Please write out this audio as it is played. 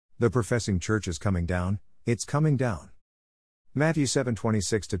The professing church is coming down, it's coming down. Matthew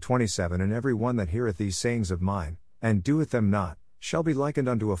 7:26-27 And every one that heareth these sayings of mine, and doeth them not, shall be likened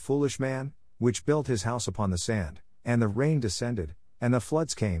unto a foolish man, which built his house upon the sand, and the rain descended, and the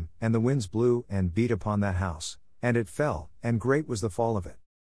floods came, and the winds blew, and beat upon that house, and it fell, and great was the fall of it.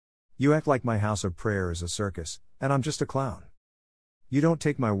 You act like my house of prayer is a circus, and I'm just a clown. You don't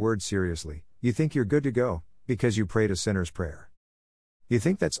take my word seriously, you think you're good to go, because you prayed a sinner's prayer. You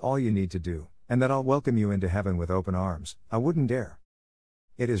think that's all you need to do, and that I'll welcome you into heaven with open arms. I wouldn't dare.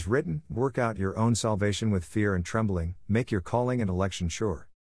 It is written, work out your own salvation with fear and trembling, make your calling and election sure.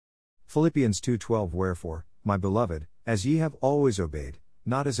 Philippians 2:12 Wherefore, my beloved, as ye have always obeyed,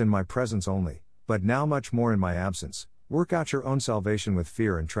 not as in my presence only, but now much more in my absence, work out your own salvation with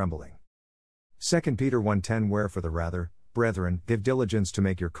fear and trembling. 2 Peter 1:10 Wherefore the rather, brethren, give diligence to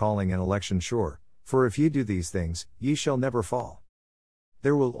make your calling and election sure, for if ye do these things, ye shall never fall.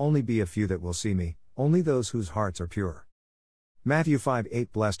 There will only be a few that will see me, only those whose hearts are pure. Matthew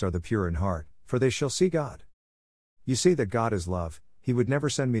 5:8 Blessed are the pure in heart, for they shall see God. You say that God is love, He would never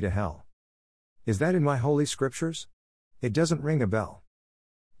send me to hell. Is that in my holy scriptures? It doesn't ring a bell.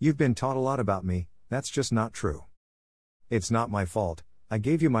 You've been taught a lot about me, that's just not true. It's not my fault, I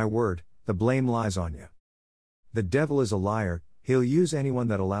gave you my word, the blame lies on you. The devil is a liar, he'll use anyone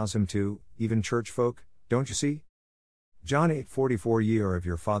that allows him to, even church folk, don't you see? John 8:44 Ye are of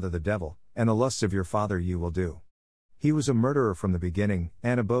your father the devil, and the lusts of your father ye will do. He was a murderer from the beginning,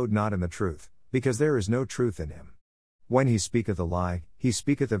 and abode not in the truth, because there is no truth in him. When he speaketh a lie, he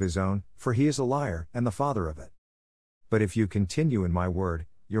speaketh of his own, for he is a liar, and the father of it. But if you continue in my word,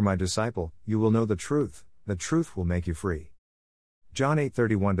 you're my disciple, you will know the truth will make you free. John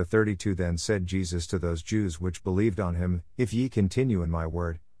 8:31-32 Then said Jesus to those Jews which believed on him, If ye continue in my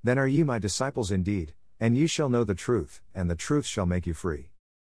word, then are ye my disciples indeed, and ye shall know the truth, and the truth shall make you free.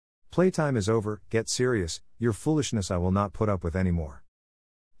 Playtime is over, get serious, your foolishness I will not put up with any more.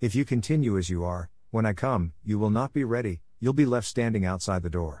 If you continue as you are, when I come, you will not be ready, you'll be left standing outside the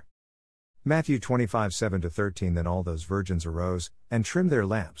door. Matthew 25:7-13 Then all those virgins arose, and trimmed their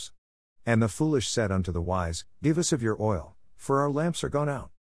lamps. And the foolish said unto the wise, Give us of your oil, for our lamps are gone out.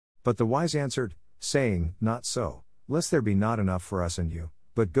 But the wise answered, saying, Not so, lest there be not enough for us and you,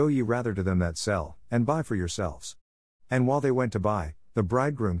 but go ye rather to them that sell, and buy for yourselves. And while they went to buy, the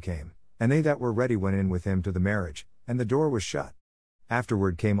bridegroom came, and they that were ready went in with him to the marriage, and the door was shut.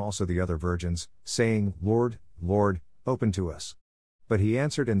 Afterward came also the other virgins, saying, Lord, Lord, open to us. But he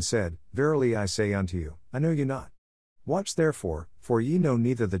answered and said, Verily I say unto you, I know you not. Watch therefore, for ye know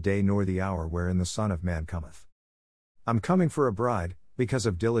neither the day nor the hour wherein the Son of Man cometh. I'm coming for a bride, because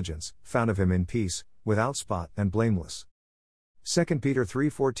of diligence, found of him in peace, without spot and blameless. 2 Peter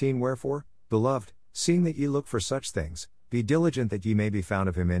 3:14 Wherefore, beloved, seeing that ye look for such things, be diligent that ye may be found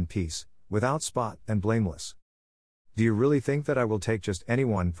of him in peace, without spot and blameless. Do you really think that I will take just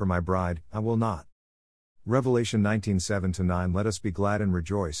anyone for my bride? I will not. Revelation 19:7-9 Let us be glad and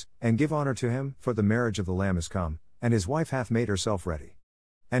rejoice, and give honor to him, for the marriage of the Lamb is come, and his wife hath made herself ready.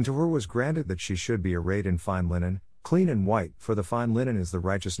 And to her was granted that she should be arrayed in fine linen, clean and white, for the fine linen is the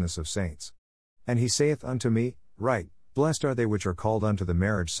righteousness of saints. And he saith unto me, Write, Blessed are they which are called unto the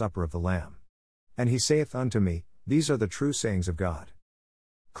marriage supper of the Lamb. And he saith unto me, These are the true sayings of God.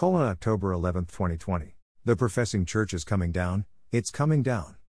 October 11, 2020. The professing church is coming down, it's coming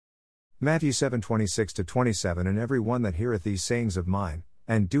down. Matthew 7:26-27 And every one that heareth these sayings of mine,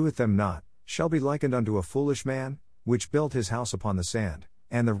 and doeth them not, shall be likened unto a foolish man, which built his house upon the sand,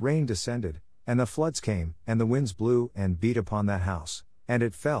 and the rain descended, and the floods came, and the winds blew, and beat upon that house, and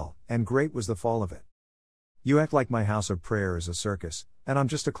it fell, and great was the fall of it. You act like my house of prayer is a circus, and I'm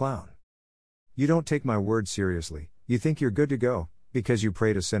just a clown. You don't take my word seriously, you think you're good to go, because you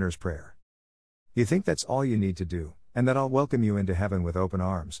prayed a sinner's prayer. You think that's all you need to do, and that I'll welcome you into heaven with open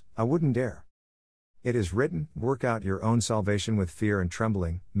arms. I wouldn't dare. It is written, work out your own salvation with fear and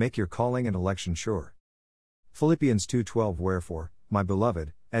trembling, make your calling and election sure. Philippians 2:12 Wherefore, my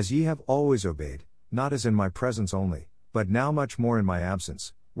beloved, as ye have always obeyed, not as in my presence only, but now much more in my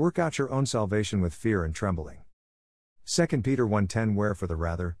absence, work out your own salvation with fear and trembling. 2 Peter 1:10 Wherefore the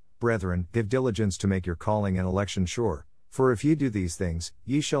rather, brethren, give diligence to make your calling and election sure, for if ye do these things,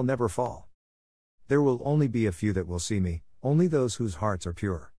 ye shall never fall. There will only be a few that will see me, only those whose hearts are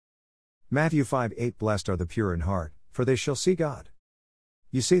pure. Matthew 5:8 Blessed are the pure in heart, for they shall see God.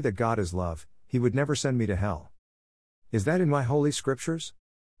 You say that God is love, he would never send me to hell. Is that in my holy scriptures?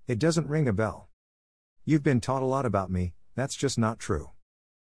 It doesn't ring a bell. You've been taught a lot about me, that's just not true.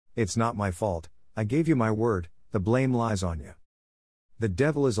 It's not my fault, I gave you my word, the blame lies on you. The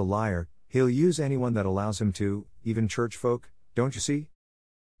devil is a liar, he'll use anyone that allows him to, even church folk, don't you see?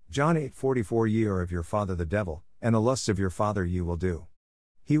 John 8:44 Ye are of your father the devil, and the lusts of your father ye will do.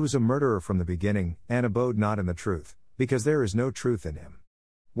 He was a murderer from the beginning, and abode not in the truth, because there is no truth in him.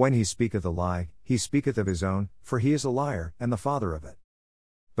 When he speaketh a lie, he speaketh of his own, for he is a liar, and the father of it.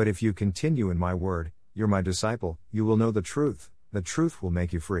 But if you continue in my word, you're my disciple, you will know the truth will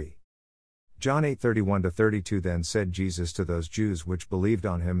make you free. John 8:31-32 Then said Jesus to those Jews which believed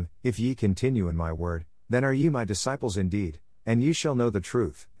on him, If ye continue in my word, then are ye my disciples indeed, and ye shall know the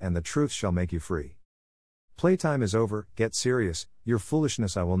truth, and the truth shall make you free. Playtime is over, get serious, your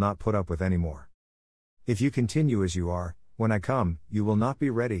foolishness I will not put up with any more. If you continue as you are, when I come, you will not be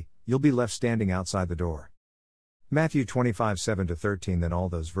ready, you'll be left standing outside the door. Matthew 25:7-13 Then all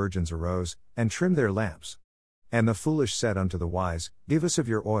those virgins arose, and trimmed their lamps. And the foolish said unto the wise, Give us of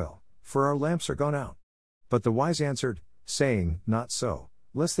your oil, for our lamps are gone out. But the wise answered, saying, Not so,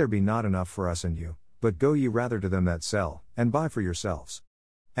 lest there be not enough for us and you, but go ye rather to them that sell, and buy for yourselves.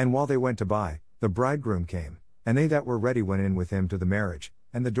 And while they went to buy, the bridegroom came, and they that were ready went in with him to the marriage,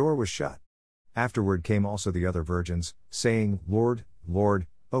 and the door was shut. Afterward came also the other virgins, saying, Lord, Lord,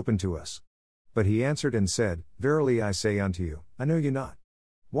 open to us. But he answered and said, Verily I say unto you, I know you not.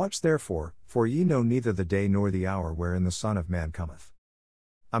 Watch therefore, for ye know neither the day nor the hour wherein the Son of Man cometh.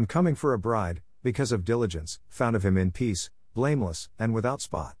 I'm coming for a bride, because of diligence, found of him in peace, blameless, and without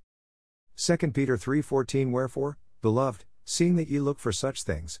spot. 2 Peter 3:14 Wherefore, beloved, seeing that ye look for such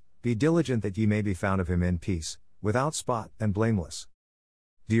things, be diligent that ye may be found of him in peace, without spot, and blameless.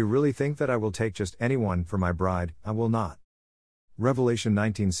 Do you really think that I will take just anyone for my bride? I will not. Revelation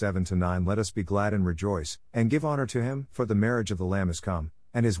 19:7-9 Let us be glad and rejoice, and give honor to him, for the marriage of the Lamb is come,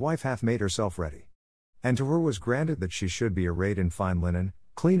 and his wife hath made herself ready. And to her was granted that she should be arrayed in fine linen,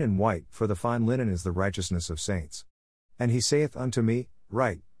 clean and white, for the fine linen is the righteousness of saints. And he saith unto me,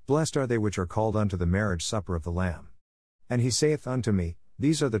 Write, Blessed are they which are called unto the marriage supper of the Lamb. And he saith unto me,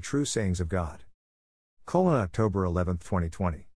 These are the true sayings of God. October 11, 2020.